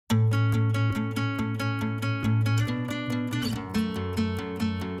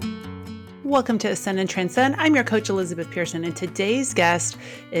Welcome to Ascend and Transcend. I'm your coach, Elizabeth Pearson, and today's guest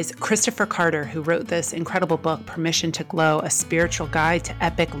is Kristoffer Carter, who wrote this incredible book, Permission to Glow, A Spiritual Guide to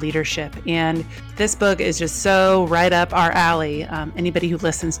Epic Leadership. And this book is just so right up our alley. Anybody who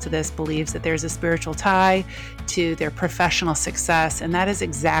listens to this believes that there's a spiritual tie to their professional success, and that is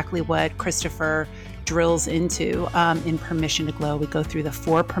exactly what Kristoffer drills into in Permission to Glow. We go through the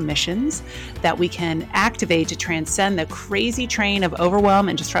 4 permissions that we can activate to transcend the crazy train of overwhelm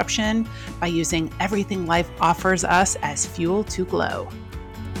and disruption by using everything life offers us as fuel to glow.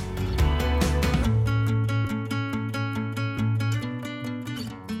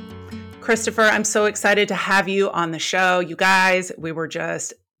 Kristoffer, I'm so excited to have you on the show. You guys, we were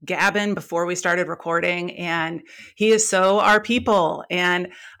just gabbing before we started recording, and he is so our people. And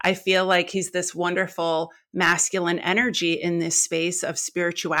I feel like he's this wonderful masculine energy in this space of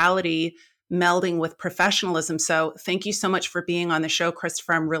spirituality melding with professionalism. So thank you so much for being on the show,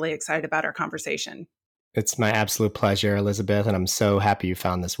 Kristoffer. I'm really excited about our conversation. It's my absolute pleasure, Elizabeth, and I'm so happy you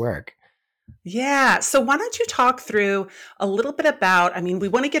found this work. Yeah. So why don't you talk through a little bit about, we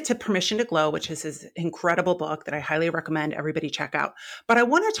want to get to Permission to Glow, which is his incredible book that I highly recommend everybody check out. But I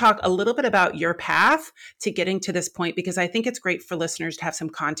want to talk a little bit about your path to getting to this point, because I think it's great for listeners to have some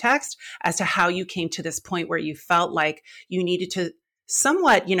context as to how you came to this point where you felt like you needed to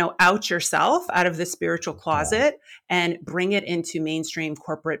somewhat, out yourself out of the spiritual closet and bring it into mainstream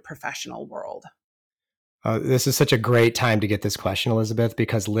corporate professional world. This is such a great time to get this question, Elizabeth,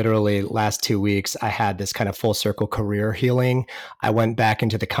 because literally last 2 weeks, I had this kind of full circle career healing. I went back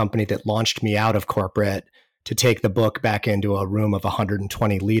into the company that launched me out of corporate to take the book back into a room of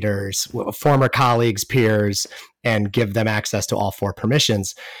 120 leaders, former colleagues, peers, and give them access to all 4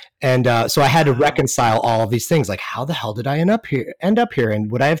 permissions. And so I had to reconcile all of these things. Like, how the hell did I end up here?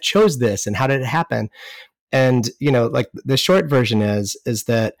 And would I have chose this? And how did it happen? And, like the short version is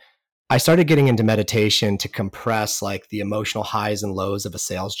that I started getting into meditation to compress like the emotional highs and lows of a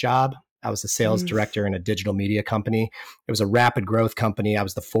sales job. I was a sales director in a digital media company. It was a rapid growth company. I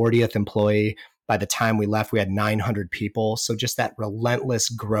was the 40th employee. By the time we left, we had 900 people. So just that relentless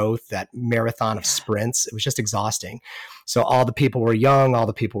growth, that marathon of sprints, it was just exhausting. So all the people were young, all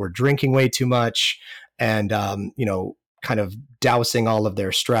the people were drinking way too much and, kind of dousing all of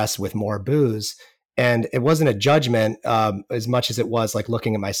their stress with more booze. And it wasn't a judgment as much as it was like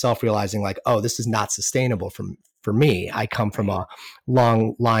looking at myself, realizing like, oh, this is not sustainable for me. I come from a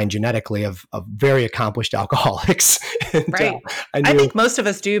long line genetically of very accomplished alcoholics. And, right. I think most of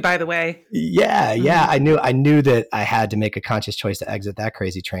us do, by the way. Yeah. I knew that I had to make a conscious choice to exit that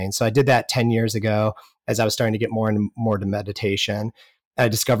crazy train. So I did that 10 years ago as I was starting to get more and more to meditation. I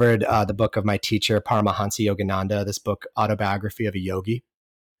discovered the book of my teacher, Paramahansa Yogananda, this book, Autobiography of a Yogi.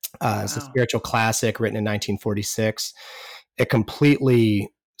 It's a spiritual classic written in 1946. It completely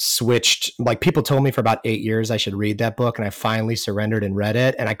switched. Like, people told me for about 8 years I should read that book, and I finally surrendered and read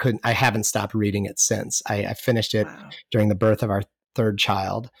it. And I haven't stopped reading it since. I finished it during the birth of our 3rd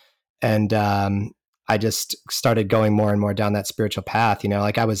child. And I just started going more and more down that spiritual path.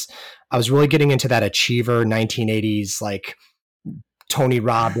 Like I was really getting into that achiever 1980s, like Tony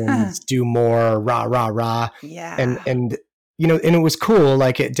Robbins, do more, rah, rah, rah. Yeah. And and it was cool.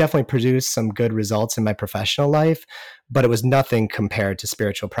 Like, it definitely produced some good results in my professional life, but it was nothing compared to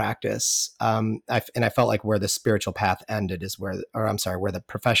spiritual practice. I felt like where the spiritual path ended where the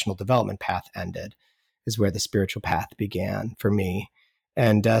professional development path ended is where the spiritual path began for me.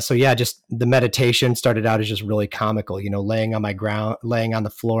 And just the meditation started out as just really comical, laying on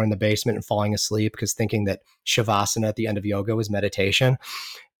the floor in the basement and falling asleep because thinking that Shavasana at the end of yoga was meditation.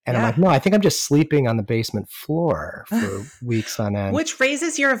 And I'm like, no, I think I'm just sleeping on the basement floor for weeks on end. Which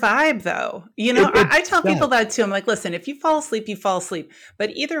raises your vibe, though. I tell people that too. I'm like, listen, if you fall asleep, you fall asleep. But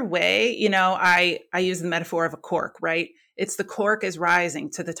either way, I use the metaphor of a cork, right? It's the cork is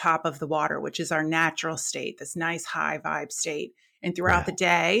rising to the top of the water, which is our natural state, this nice high vibe state. And throughout the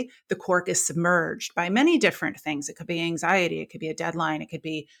day, the cork is submerged by many different things. It could be anxiety. It could be a deadline. It could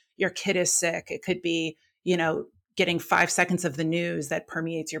be your kid is sick. It could be, getting 5 seconds of the news that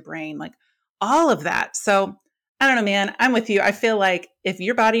permeates your brain, like all of that. So I don't know, man, I'm with you. I feel like if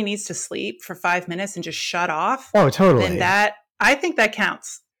your body needs to sleep for 5 minutes and just shut off, totally. Then I think that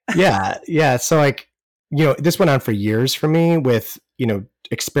counts. Yeah. So like, this went on for years for me with,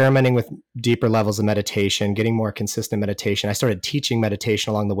 experimenting with deeper levels of meditation, getting more consistent meditation. I started teaching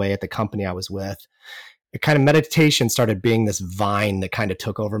meditation along the way at the company I was with. It kind of meditation started being this vine that kind of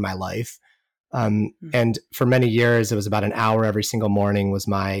took over my life. And for many years, it was about an hour every single morning was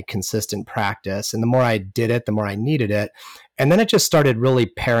my consistent practice. And the more I did it, the more I needed it. And then it just started really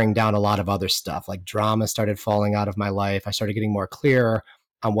paring down a lot of other stuff, like drama started falling out of my life. I started getting more clear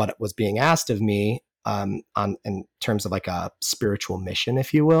on what was being asked of me, on in terms of like a spiritual mission,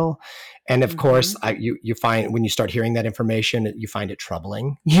 if you will. And of course, you find when you start hearing that information, you find it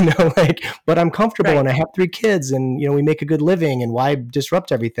troubling, like, but I'm comfortable Right. and I have 3 kids and, we make a good living, and why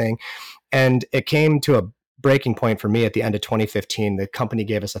disrupt everything? And it came to a breaking point for me at the end of 2015. The company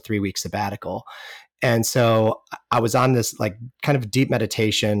gave us a 3-week sabbatical. And so I was on this like kind of deep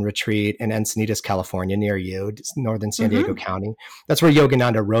meditation retreat in Encinitas, California, near you, northern San Diego County. That's where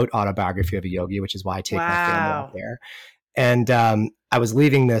Yogananda wrote Autobiography of a Yogi, which is why I take my family out Wow. there. And I was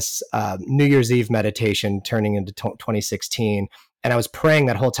leaving this New Year's Eve meditation turning into 2016. And I was praying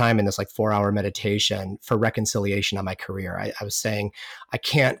that whole time in this like 4-hour meditation for reconciliation on my career. I was saying, I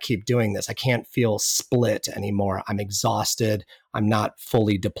can't keep doing this. I can't feel split anymore. I'm exhausted. I'm not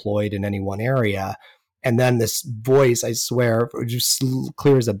fully deployed in any one area. And then this voice, I swear, just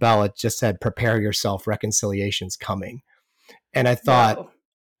clear as a bell, it just said, prepare yourself, reconciliation's coming. And I thought, Whoa.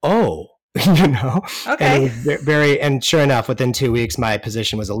 oh, and it Okay. was very, and sure enough, within 2 weeks, my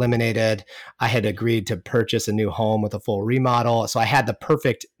position was eliminated. I had agreed to purchase a new home with a full remodel. So I had the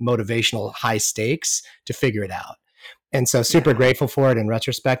perfect motivational high stakes to figure it out. And so super Yeah. grateful for it. In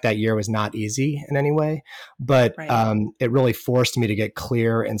retrospect, that year was not easy in any way, but Right. it really forced me to get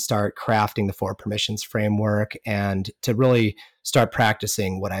clear and start crafting the 4 permissions framework, and to really start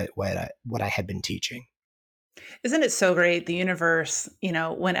practicing what I had been teaching. Isn't it so great? The universe,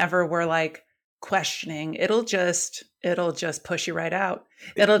 whenever we're like questioning, it'll just push you right out.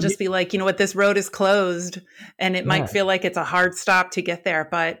 It'll just be like, you know what, this road is closed, and it Yeah. might feel like it's a hard stop to get there,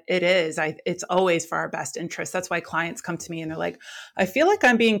 but it is. It's always for our best interest. That's why clients come to me and they're like, I feel like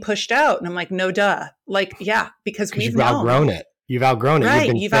I'm being pushed out. And I'm like, no, duh. Like, yeah, because Because we've you've known, outgrown it. You've outgrown it. You've right?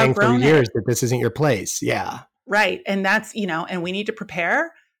 been You've saying for outgrown it. years that this isn't your place. Yeah. Right. And that's, and we need to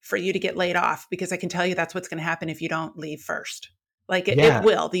prepare for you to get laid off, because I can tell you that's what's going to happen if you don't leave first. Like it Yeah.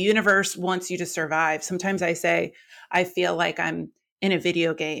 will. The universe wants you to survive. Sometimes I say, I feel like I'm in a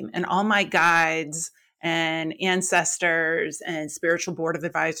video game and all my guides and ancestors and spiritual board of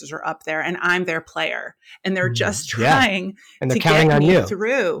advisors are up there and I'm their player and they're just Yeah. trying And they're to counting get on me you.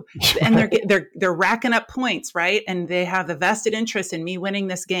 through. And they're racking up points, right? And they have the vested interest in me winning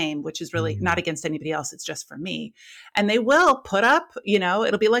this game, which is really not against anybody else. It's just for me. And they will put up,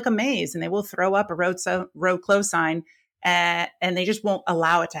 it'll be like a maze, and they will throw up a road close sign, and they just won't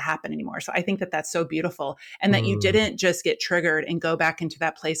allow it to happen anymore. So I think that that's so beautiful, and that you didn't just get triggered and go back into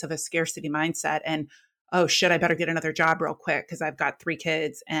that place of a scarcity mindset and, oh shit, I better get another job real quick because I've got 3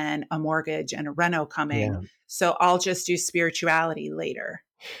 kids and a mortgage and a reno coming. Yeah. So I'll just do spirituality later.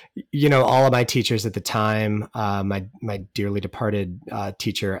 All of my teachers at the time, my dearly departed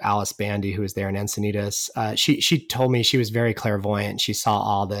teacher, Alice Bandy, who was there in Encinitas, she told me, she was very clairvoyant. She saw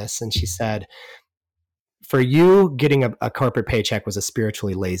all this, and she said, for you, getting a corporate paycheck was a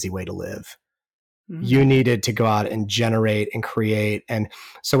spiritually lazy way to live. You needed to go out and generate and create. And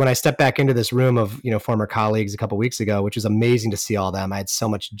so when I stepped back into this room of, former colleagues a couple of weeks ago, which was amazing to see all them, I had so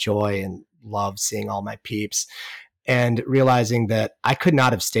much joy and love seeing all my peeps, and realizing that I could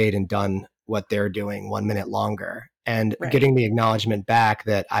not have stayed and done what they're doing 1 minute longer, and Right. getting the acknowledgement back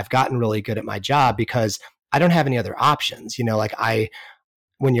that I've gotten really good at my job because I don't have any other options.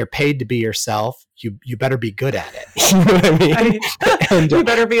 When you're paid to be yourself, you better be good at it. You know what I mean? Right. And you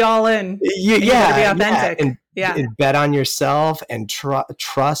better be all in. you better be authentic. And bet on yourself and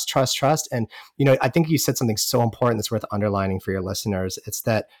trust. And, I think you said something so important that's worth underlining for your listeners. It's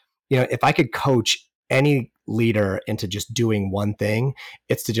that, if I could coach any leader into just doing one thing,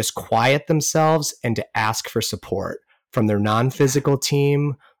 it's to just quiet themselves and to ask for support from their non-physical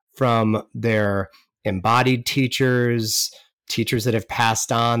team, from their embodied teachers that have passed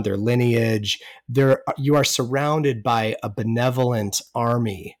on their lineage. You are surrounded by a benevolent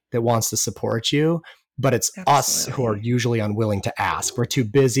army that wants to support you, but it's us who are usually unwilling to ask. We're too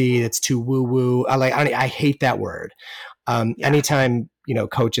busy. It's too woo-woo. I hate that word. Anytime,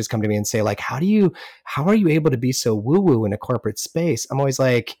 coaches come to me and say, like, how are you able to be so woo-woo in a corporate space? I'm always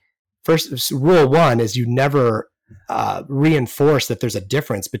like, first, rule 1 is you never reinforce that there's a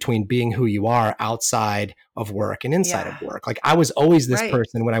difference between being who you are outside of work and inside of work. Like, I was always this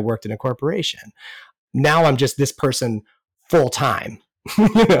person when I worked in a corporation. Now I'm just this person full time.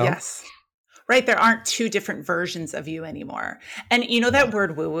 Yes. Right. There aren't 2 different versions of you anymore. And that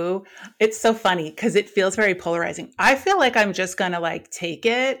word woo woo, it's so funny because it feels very polarizing. I feel like I'm just going to take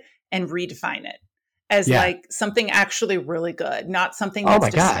it and redefine it as something actually really good, not something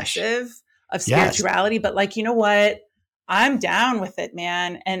that's dismissive of spirituality, but you know what? I'm down with it,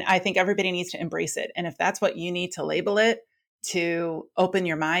 man. And I think everybody needs to embrace it. And if that's what you need to label it, to open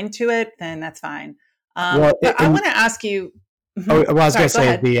your mind to it, then that's fine. But I want to ask you, Oh, well, I was going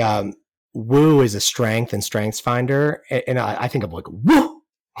Sorry, to go say ahead. the woo is a strength and strengths finder. And I think of like, woo,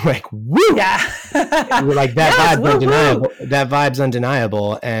 like, woo. Yeah. Like that Yes, vibe's woo woo. undeniable. That vibe's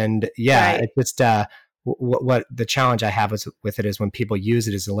undeniable. And yeah, Right. it just, what the challenge I have with it is when people use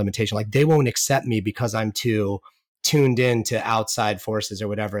it as a limitation, like they won't accept me because I'm too tuned in to outside forces or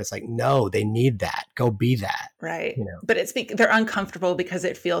whatever. It's like, no, they need that. Go be that, Right. you know? But they're uncomfortable because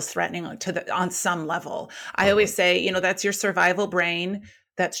it feels threatening on some level. I always Totally. say, that's your survival brain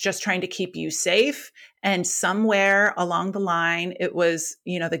that's just trying to keep you safe. And somewhere along the line, it was,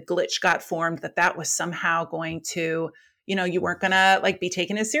 the glitch got formed that was somehow going to, you weren't going to like be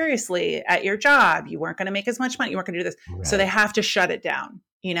taken as seriously at your job. You weren't going to make as much money. You weren't going to do this. So they Right. have to shut it down,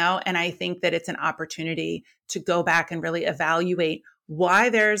 and I think that it's an opportunity to go back and really evaluate why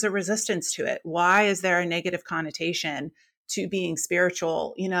there's a resistance to it. Why is there a negative connotation to being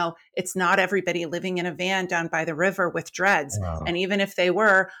spiritual? It's not everybody living in a van down by the river with dreads. Wow. And even if they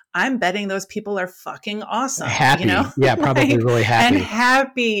were, I'm betting those people are fucking awesome, Happy. Yeah. Probably like, really and happy.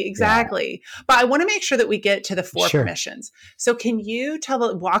 happy. Yeah. Exactly. But I want to make sure that we get to the four Sure. permissions. So can you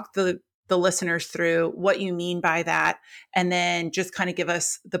walk the listeners through what you mean by that, and then just kind of give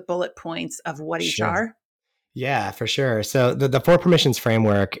us the bullet points of what each Sure. are? Yeah, for sure. So the four permissions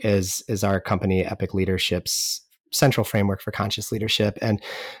framework is our company Epic Leadership's central framework for conscious leadership, and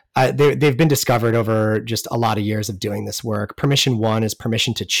they've been discovered over just a lot of years of doing this work. Permission one is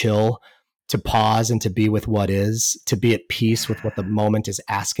permission to chill, to pause, and to be with what is, to be at peace with what the moment is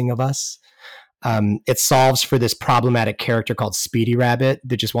asking of us. It solves for this problematic character called Speedy Rabbit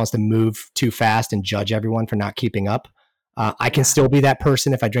that just wants to move too fast and judge everyone for not keeping up. I can Yeah. still be that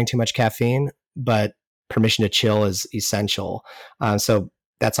person if I drink too much caffeine, but permission to chill is essential. So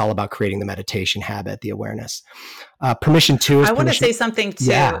that's all about creating the meditation habit, the awareness. Permission two is I want to permission. say something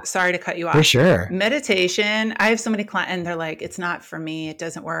Yeah, too. Sorry to cut you for off. sure. Meditation. I have so many clients and they're like, it's not for me. It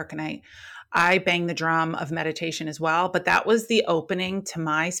doesn't work. And I bang the drum of meditation as well, but that was the opening to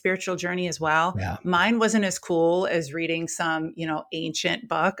my spiritual journey as well. Yeah. Mine wasn't as cool as reading some, ancient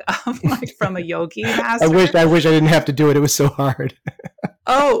book of like from a yogi I master. wish I didn't have to do it. It was so hard.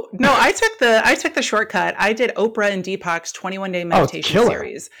 Oh, no, I took the shortcut. I did Oprah and Deepak's 21-day Oh, it's meditation killer.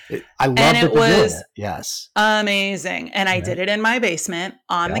 series. I And love it that they're doing was it. Yes. amazing. And I Right. did it in my basement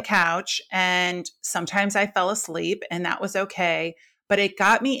on the Yep. couch. And sometimes I fell asleep, and that was okay. But it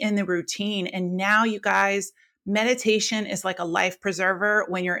got me in the routine. And now, you guys, meditation is like a life preserver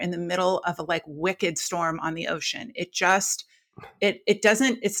when you're in the middle of a like wicked storm on the ocean. It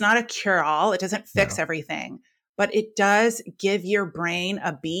doesn't, it's not a cure all. It doesn't fix No. everything, but it does give your brain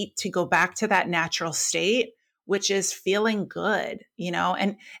a beat to go back to that natural state, which is feeling good,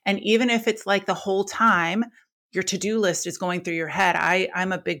 and even if it's like the whole time your to-do list is going through your head.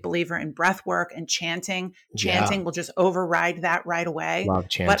 I'm a big believer in breath work and chanting. Yeah. Chanting will just override that right away. Love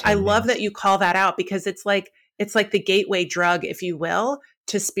But I chanting. love Yes. that you call that out because it's like the gateway drug, if you will,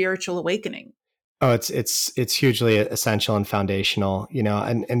 to spiritual awakening. Oh, it's hugely essential and foundational,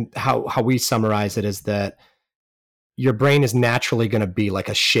 and how we summarize it is that your brain is naturally going to be like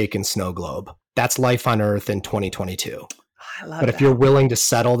a shaken snow globe. That's life on Earth in 2022. I love But if you're that. willing to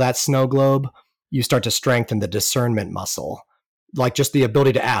settle that snow globe, you start to strengthen the discernment muscle. Like just the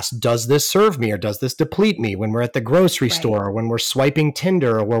ability to ask, does this serve me or does this deplete me when we're at the grocery Right. store or when we're swiping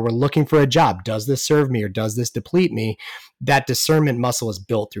Tinder or where we're looking for a job? Does this serve me or does this deplete me? That discernment muscle is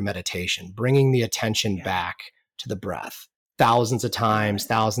built through meditation, bringing the attention Yeah. back to the breath thousands of I love times, it.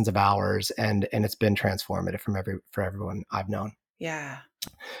 thousands of hours, and it's been transformative for everyone I've known. Yeah.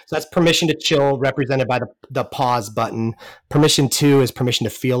 So that's permission to chill, represented by the pause button. Permission two is permission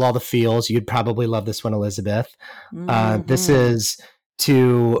to feel all the feels. You'd probably love this one, Elizabeth. This Hmm. is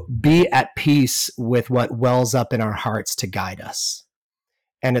to be at peace with what wells up in our hearts to guide us.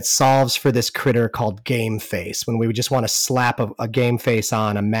 And it solves for this critter called game face, when we just want to slap a game face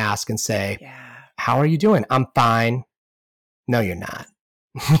on a mask and say, Yeah. how are you doing? I'm fine. No, you're not.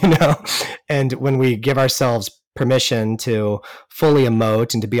 you know and when we give ourselves permission to fully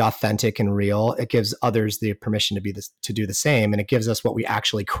emote and to be authentic and real, it gives others the permission to do the same, and it gives us what we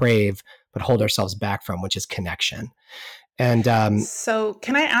actually crave but hold ourselves back from, which is connection. And So,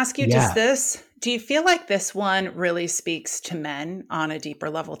 can I ask you, yeah, do you feel like this one really speaks to men on a deeper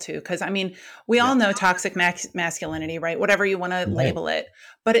level too? Because I mean, we yeah, all know toxic masculinity, right? Whatever you want to right. label it.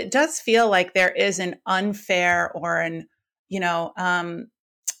 But it does feel like there is an unfair or an, you know, um,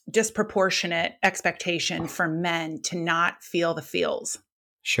 disproportionate expectation for men to not feel the feels.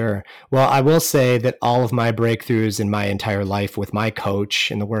 Sure. Well, I will say that all of my breakthroughs in my entire life with my coach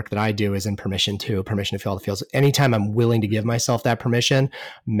and the work that I do is in permission to feel the feels. Anytime I'm willing to give myself that permission,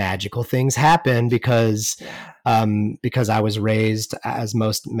 magical things happen Yeah. because I was raised, as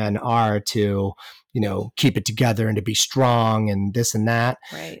most men are, to, keep it together and to be strong and this and that.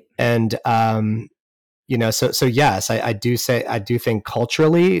 Right. And, so yes, I do think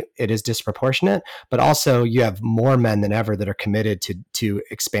culturally it is disproportionate, but also you have more men than ever that are committed to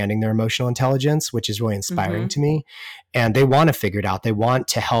expanding their emotional intelligence, which is really inspiring Mm-hmm. to me. And they want to figure it out. They want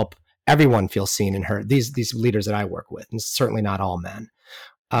to help everyone feel seen and heard. These leaders that I work with, and certainly not all men,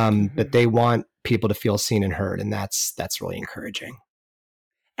 but Mm-hmm. they want people to feel seen and heard, and that's really encouraging.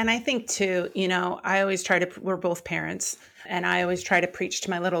 And I think too, we're both parents, and I always try to preach to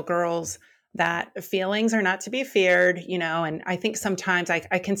my little girls that feelings are not to be feared, and I think sometimes I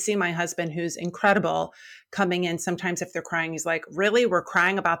can see my husband, who's incredible, coming in sometimes if they're crying. He's like, really, we're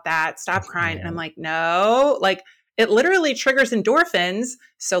crying about that. Stop crying. And I'm like, no, like it literally triggers endorphins.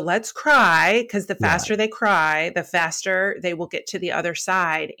 So let's cry, because the Yeah, faster they cry, the faster they will get to the other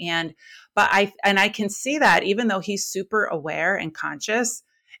side. And I can see that even though he's super aware and conscious,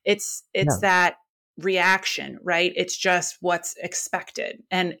 it's yeah. that reaction, right? It's just what's expected.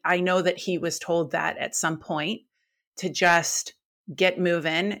 And I know that he was told that at some point to just get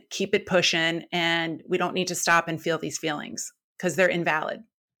moving, keep it pushing, and we don't need to stop and feel these feelings because they're invalid.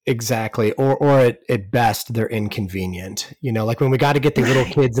 Exactly. Or at best, they're inconvenient. Like when we got to get the little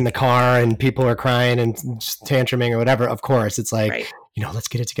Right. kids in the car and people are crying and tantruming or whatever, of course, it's like, Right. let's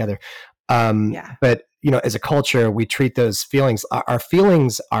get it together. Yeah. But, as a culture, we treat those feelings, our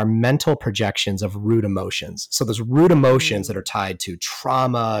feelings are mental projections of root emotions. So those root emotions that Mm. are tied to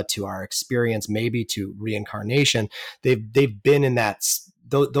trauma, to our experience, maybe to reincarnation, they've been in that,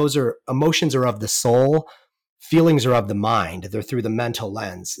 those are emotions are of the soul. Feelings are of the mind. They're through the mental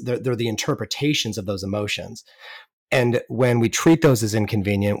lens. They're the interpretations of those emotions. And when we treat those as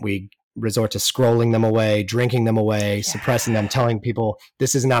inconvenient, we resort to scrolling them away, drinking them away, suppressing them, Yeah. telling people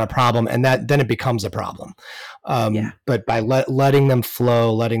this is not a problem, and then it becomes a problem. Yeah. But by letting them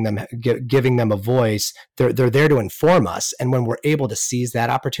flow, giving them a voice, they're there to inform us. And when we're able to seize that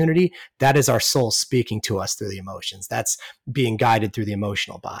opportunity, that is our soul speaking to us through the emotions. That's being guided through the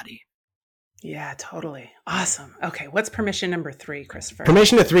emotional body. Yeah, totally. Awesome. Okay. What's permission number 3, Kristoffer?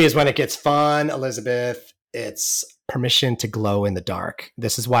 Permission to 3 is when it gets fun, Elizabeth. It's permission to glow in the dark.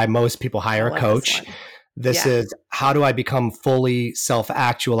 This is why most people I hire a love this coach. one. This Yeah. is how do I become fully self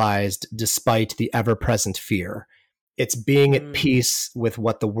actualized despite the ever present fear? It's being at Mm, peace with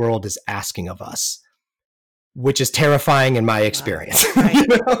what the world is asking of us, which is terrifying in my I love experience. it. Right.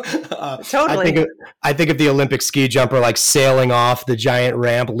 I think Totally. I think of the Olympic ski jumper like sailing off the giant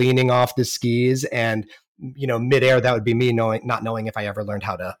ramp, leaning off the skis, and midair that would be me not knowing if I ever learned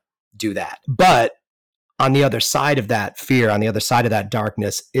how to do that. But on the other side of that fear, on the other side of that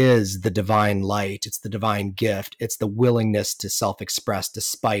darkness is the divine light. It's the divine gift. It's the willingness to self-express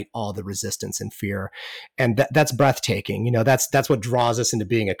despite all the resistance and fear. And that's breathtaking. That's what draws us into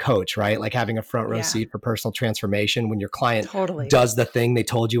being a coach, right? Like having a front row Yeah. seat for personal transformation. When your client Totally. does the thing they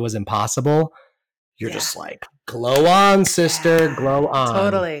told you was impossible, you're Yeah. just like, glow on, sister, glow Yeah. on.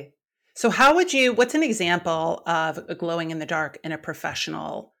 Totally. So what's an example of glowing in the dark in a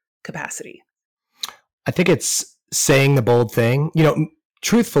professional capacity? I think it's saying the bold thing.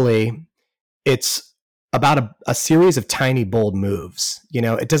 Truthfully, it's about a series of tiny bold moves.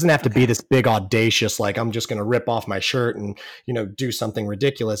 It doesn't have to be Okay. this big audacious, like I'm just going to rip off my shirt and do something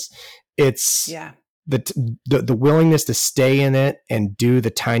ridiculous. It's Yeah. the willingness to stay in it and do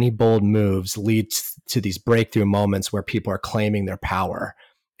the tiny bold moves leads to these breakthrough moments where people are claiming their power,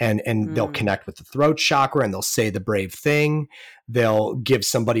 and they'll Mm, connect with the throat chakra and they'll say the brave thing. They'll give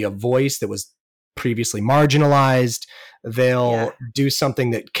somebody a voice that was previously marginalized. yeah. They'll do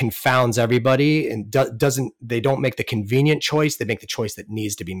something that confounds everybody and they don't make the convenient choice. They make the choice that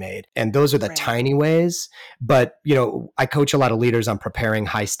needs to be made. And those are the Right. tiny ways. But, I coach a lot of leaders on preparing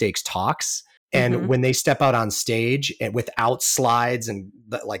high stakes talks. And Mm-hmm. when they step out on stage and without slides and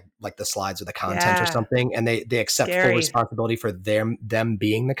like the slides or the content or Yeah. something, and they accept full Scary. responsibility for them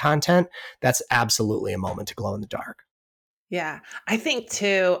being the content, that's absolutely a moment to glow in the dark. Yeah. I think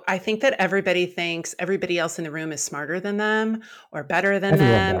that everybody thinks everybody else in the room is smarter than them or better than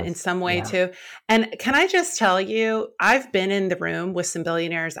Everyone them in does. some way Yeah. too. And can I just tell you, I've been in the room with some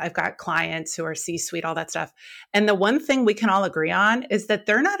billionaires. I've got clients who are C-suite, all that stuff. And the one thing we can all agree on is that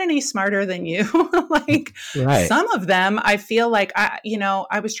they're not any smarter than you. Like Right. some of them, I feel like I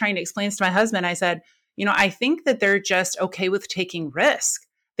was trying to explain this to my husband. I said, I think that they're just okay with taking risk.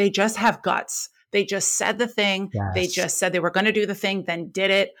 They just have guts. They just said the thing. They Yes. just said they were going to do the thing, then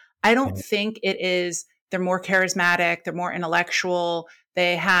did it. I don't Right. think it is, they're more charismatic, they're more intellectual,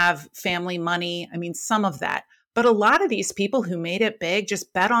 they have family money. I mean, some of that. But a lot of these people who made it big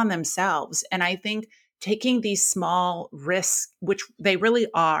just bet on themselves. And I think taking these small risks, which they really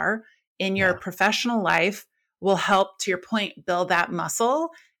are in your Yeah. professional life, will help, to your point, build that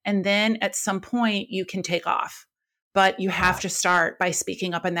muscle. And then at some point, you can take off. But you have Yeah. to start by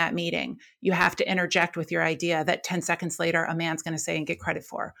speaking up in that meeting. You have to interject with your idea that 10 seconds later, a man's going to say and get credit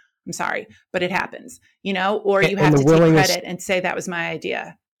for. I'm sorry, but it happens, or you And have to take credit and say that was my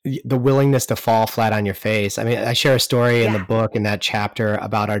idea. the willingness to fall flat on your face. I mean, I share a story in the Yeah. book in that chapter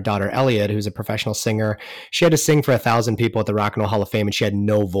about our daughter Elliot, who's a professional singer. She had to sing for 1,000 people at the Rock and Roll Hall of Fame, and she had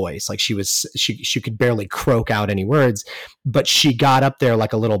no voice. Like she could barely croak out any words, but she got up there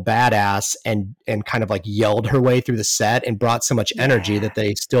like a little badass and kind of like yelled her way through the set and brought so much energy Yeah. that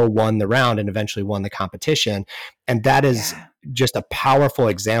they still won the round and eventually won the competition. And that is Yeah. just a powerful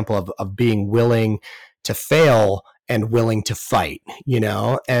example of being willing to fail and willing to fight,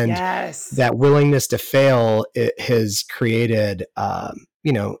 and Yes. that willingness to fail, it has created,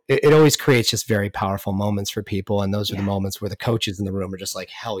 it always creates just very powerful moments for people. And those are the Yeah. moments where the coaches in the room are just like,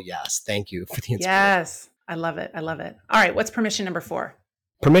 hell yes, thank you for the inspiration. Yes. I love it. I love it. All right. What's permission number 4?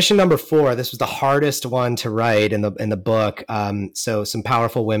 Permission number 4. This was the hardest one to write in the book. So some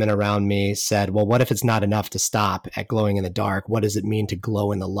powerful women around me said, "Well, what if it's not enough to stop at glowing in the dark? What does it mean to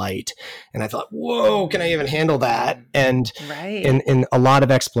glow in the light?" And I thought, "Whoa, can I even handle that?" And Right. in a lot of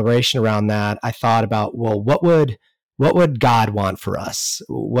exploration around that, I thought about, well, what would God want for us?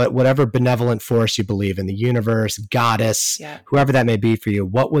 Whatever benevolent force you believe in, the universe, goddess, Yeah. whoever that may be for you,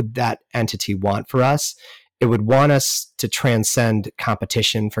 what would that entity want for us? It would want us to transcend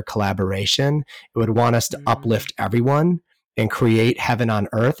competition for collaboration. It would want us to uplift everyone and create heaven on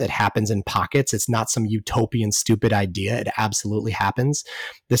earth. It happens in pockets. It's not some utopian, stupid idea. It absolutely happens.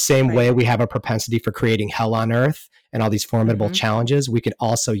 The same Right. way we have a propensity for creating hell on earth and all these formidable challenges, we could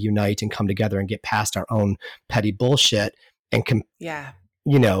also unite and come together and get past our own petty bullshit and Yeah.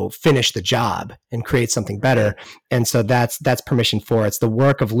 finish the job and create something better. Right. And so that's permission 4. It's the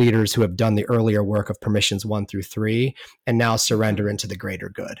work of leaders who have done the earlier work of permissions 1 through 3 and now surrender into the greater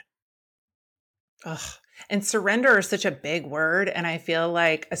good. Ugh. And surrender is such a big word. And I feel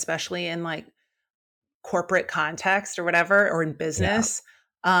like, especially in like corporate context or whatever, or in business,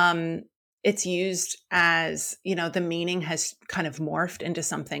 it's used as, the meaning has kind of morphed into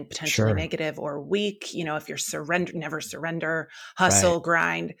something potentially negative or weak. If you're never surrender, hustle,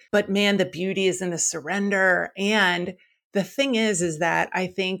 grind. But man, the beauty is in the surrender. And the thing is that I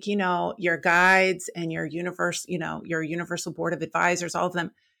think, your guides and your your universal board of advisors, all of them,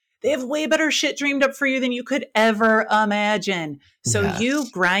 they have way better shit dreamed up for you than you could ever imagine. So you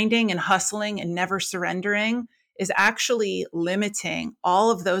grinding and hustling and never surrendering is actually limiting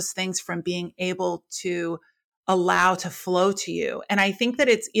all of those things from being able to allow to flow to you. And I think that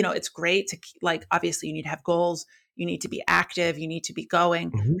it's great to, like, obviously you need to have goals, you need to be active, you need to be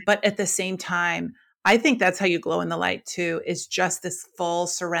going. But at the same time, I think that's how you glow in the light too, is just this full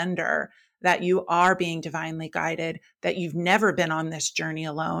surrender that you are being divinely guided, that you've never been on this journey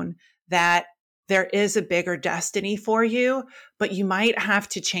alone, that there is a bigger destiny for you, but you might have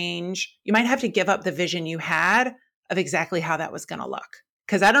to change. You might have to give up the vision you had of exactly how that was going to look.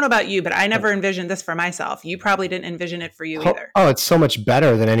 Because I don't know about you, but I never envisioned this for myself. You probably didn't envision it for you either. Oh, it's so much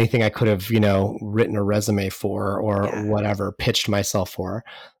better than anything I could have, written a resume for or whatever, pitched myself for.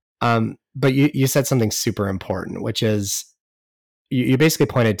 But you said something super important, which is you basically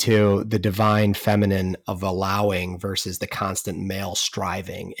pointed to the divine feminine of allowing versus the constant male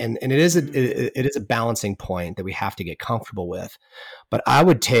striving. And it is a balancing point that we have to get comfortable with. But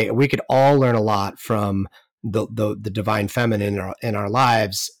we could all learn a lot from the divine feminine in our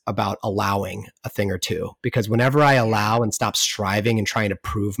lives about allowing a thing or two. Because whenever I allow and stop striving and trying to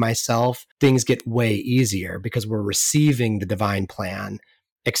prove myself, things get way easier because we're receiving the divine plan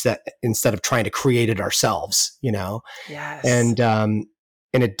instead of trying to create it ourselves, Yes. And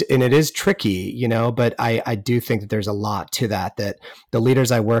it is tricky, but I do think that there's a lot to that the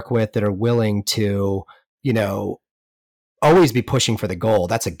leaders I work with that are willing to, always be pushing for the goal.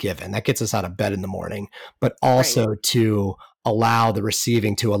 That's a given. That gets us out of bed in the morning, but also to allow the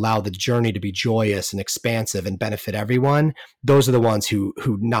receiving, to allow the journey to be joyous and expansive and benefit everyone. Those are the ones who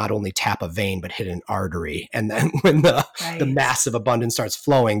not only tap a vein, but hit an artery. And then when the massive abundance starts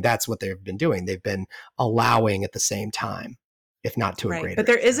flowing, that's what they've been doing. They've been allowing at the same time, if not to a greater But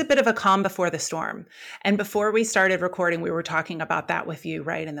there extent. is a bit of a calm before the storm. And before we started recording, we were talking about that with you,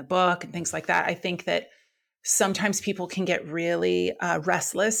 right, in the book and things like that. I think that sometimes people can get really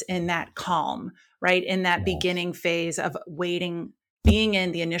restless in that calm, right? In that Yes. beginning phase of waiting, being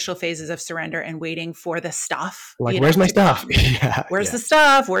in the initial phases of surrender and waiting for the stuff, Like, where's my to stuff? come. Yeah. Where's Yeah. the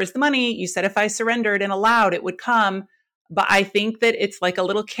stuff? Where's the money? You said if I surrendered and allowed, it would come. But I think that it's like a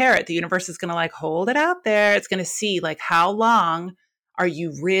little carrot. The universe is going to like hold it out there. It's going to see like how long are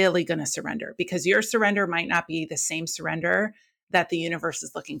you really going to surrender? Because your surrender might not be the same surrender that the universe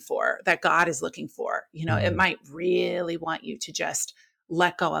is looking for, that God is looking for. It Mm. might really want you to just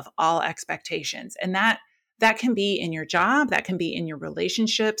let go of all expectations. And that can be in your job, that can be in your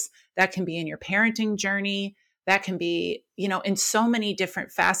relationships, that can be in your parenting journey, that can be, in so many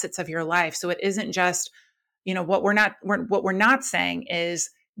different facets of your life. So it isn't just, what we're not saying is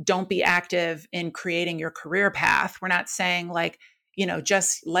don't be active in creating your career path. We're not saying like,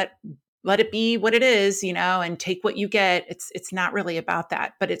 just let it be what it is, and take what you get. It's not really about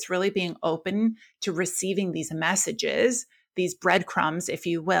that, but it's really being open to receiving these messages, these breadcrumbs, if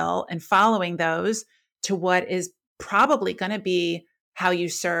you will, and following those to what is probably going to be how you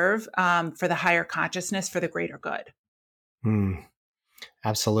serve for the higher consciousness, for the greater good. Mm.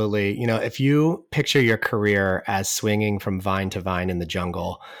 Absolutely. If you picture your career as swinging from vine to vine in the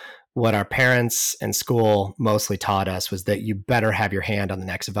jungle, what our parents and school mostly taught us was that you better have your hand on the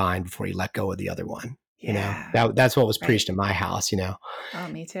next vine before you let go of the other one. Yeah. That's what was Right. preached in my house. Oh,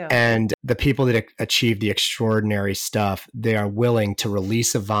 me too. And the people that achieve the extraordinary stuff, they are willing to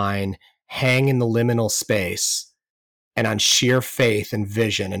release a vine, hang in the liminal space, and on sheer faith and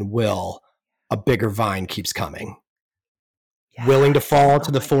vision and will, a bigger vine keeps coming. Willing to Yes. fall to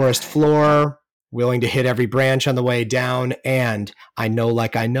Oh the my forest God. floor, willing to hit every branch on the way down. And I know,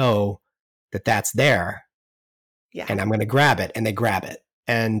 like I know that that's there Yeah. and I'm going to grab it, and they grab it.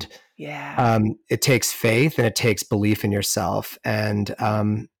 And Yeah. it takes faith and it takes belief in yourself. And,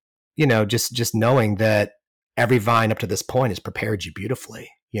 just knowing that every vine up to this point has prepared you beautifully,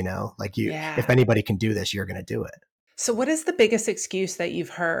 like if Yeah. anybody can do this, you're going to do it. So, what is the biggest excuse that you've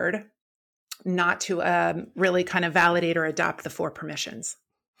heard not to really kind of validate or adopt the four permissions?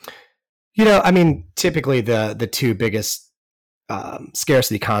 Typically the two biggest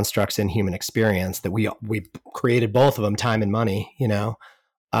scarcity constructs in human experience that we created both of them, time and money, never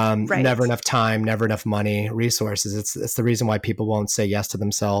Right. enough time, never enough money, resources. It's the reason why people won't say yes to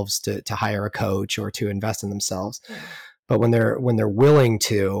themselves to hire a coach or to invest in themselves. Yeah. But when they're willing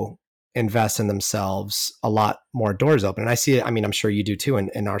to invest in themselves, a lot more doors open. And I see it. I mean, I'm sure you do too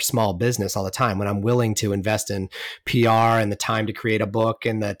in our small business all the time. When I'm willing to invest in PR and the time to create a book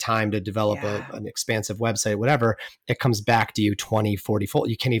and the time to develop Yeah. an expansive website, whatever, it comes back to you 20, 40 fold.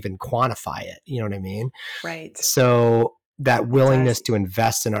 You can't even quantify it. You know what I mean? Right. So that It does. willingness to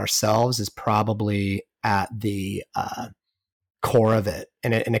invest in ourselves is probably at the core of it.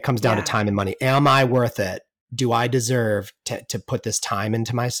 And it comes down to Yeah. time and money. Am I worth it? Do I deserve to put this time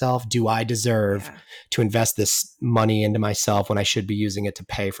into myself? Do I deserve Yeah. to invest this money into myself when I should be using it to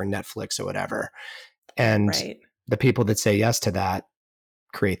pay for Netflix or whatever? And Right. the people that say yes to that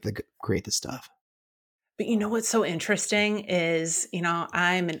create the stuff. But what's so interesting is,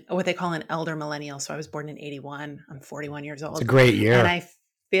 I'm what they call an elder millennial. So I was born in 81. I'm 41 years It's a old. great And year. I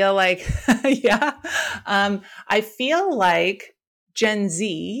feel like, yeah, I feel like Gen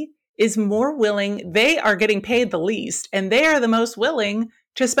Z is more willing. They are getting paid the least and they are the most willing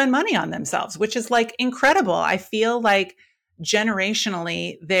to spend money on themselves, which is like incredible. I feel like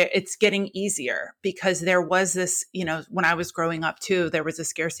generationally there it's getting easier because there was this, when I was growing up too, there was a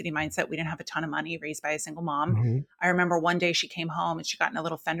scarcity mindset. We didn't have a ton of money, raised by a single mom. Mm-hmm. I remember one day she came home and she got in a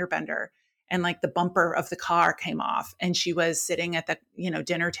little fender bender and like the bumper of the car came off and she was sitting at the,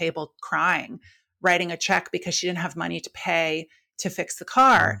 dinner table crying, writing a check because she didn't have money to pay to fix the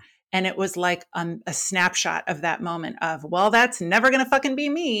car. And it was like a snapshot of that moment of, well, that's never going to fucking be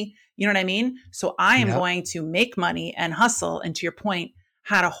me. You know what I mean? So I am Yep. going to make money and hustle. And to your point,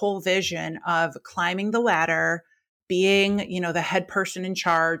 had a whole vision of climbing the ladder, being, the head person in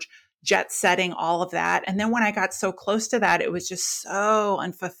charge, jet setting, all of that. And then when I got so close to that, it was just so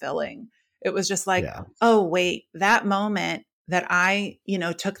unfulfilling. It was just like, Yeah. oh, wait, that moment that I,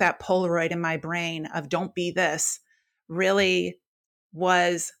 took that Polaroid in my brain of don't be this really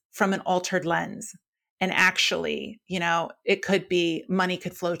was from an altered lens. And actually, it could be money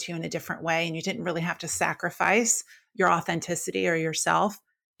could flow to you in a different way. And you didn't really have to sacrifice your authenticity or yourself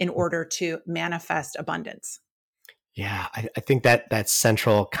in order to manifest abundance. Yeah, I think that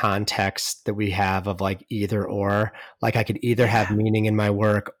central context that we have of like either or, like I could either have Yeah. meaning in my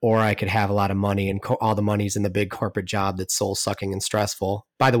work or I could have a lot of money and all the money's in the big corporate job that's soul sucking and stressful.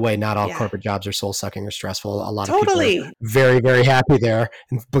 By the way, not all Yeah. corporate jobs are soul sucking or stressful. A lot of people are Totally. very, very happy there.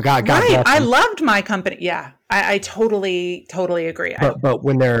 And God Right. bless I them. loved my company. Yeah. I totally agree. But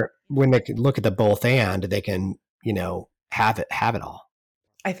when they can look at the both and they can, have it all.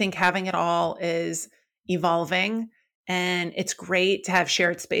 I think having it all is evolving, and it's great to have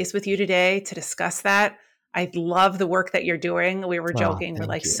shared space with you today to discuss that. I love the work that you're doing. We were Oh, joking, we're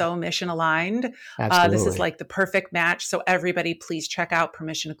like thank you. so mission aligned. This is Absolutely. like the perfect match. So, everybody, please check out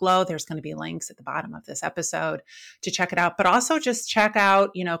Permission to Glow. There's going to be links at the bottom of this episode to check it out, but also just check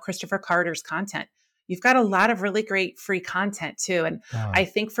out, Kristoffer Carter's content. You've got a lot of really great free content too. And I Oh,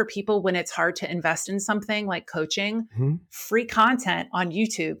 think for people, when it's hard to invest in something like coaching, mhm. free content on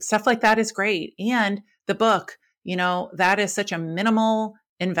YouTube, stuff like that is great. And the book, that is such a minimal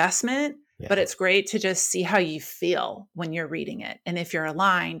investment, but Yeah. it's great to just see how you feel when you're reading it. And if you're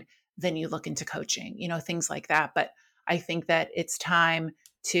aligned, then you look into coaching, things like that. But I think that it's time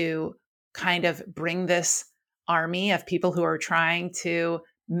to kind of bring this army of people who are trying to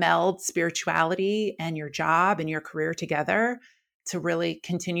meld spirituality and your job and your career together to really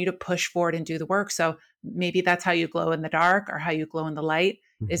continue to push forward and do the work. So maybe that's how you glow in the dark, or how you glow in the light,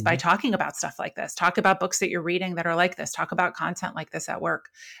 is by Mhm. talking about stuff like this. Talk about books that you're reading that are like this. Talk about content like this at work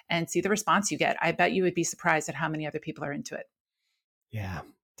and see the response you get. I bet you would be surprised at how many other people are into it. Yeah,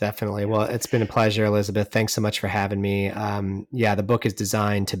 definitely. Yeah. Well, it's been a pleasure, Elizabeth. Thanks so much for having me. Yeah, the book is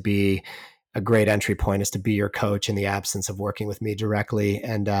designed to be a great entry point, is to be your coach in the absence of working with me directly.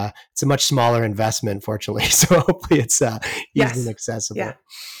 And it's a much smaller investment, fortunately. So hopefully it's easy and Yes. Yeah. accessible.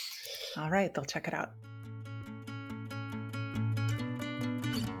 All right. They'll check it out.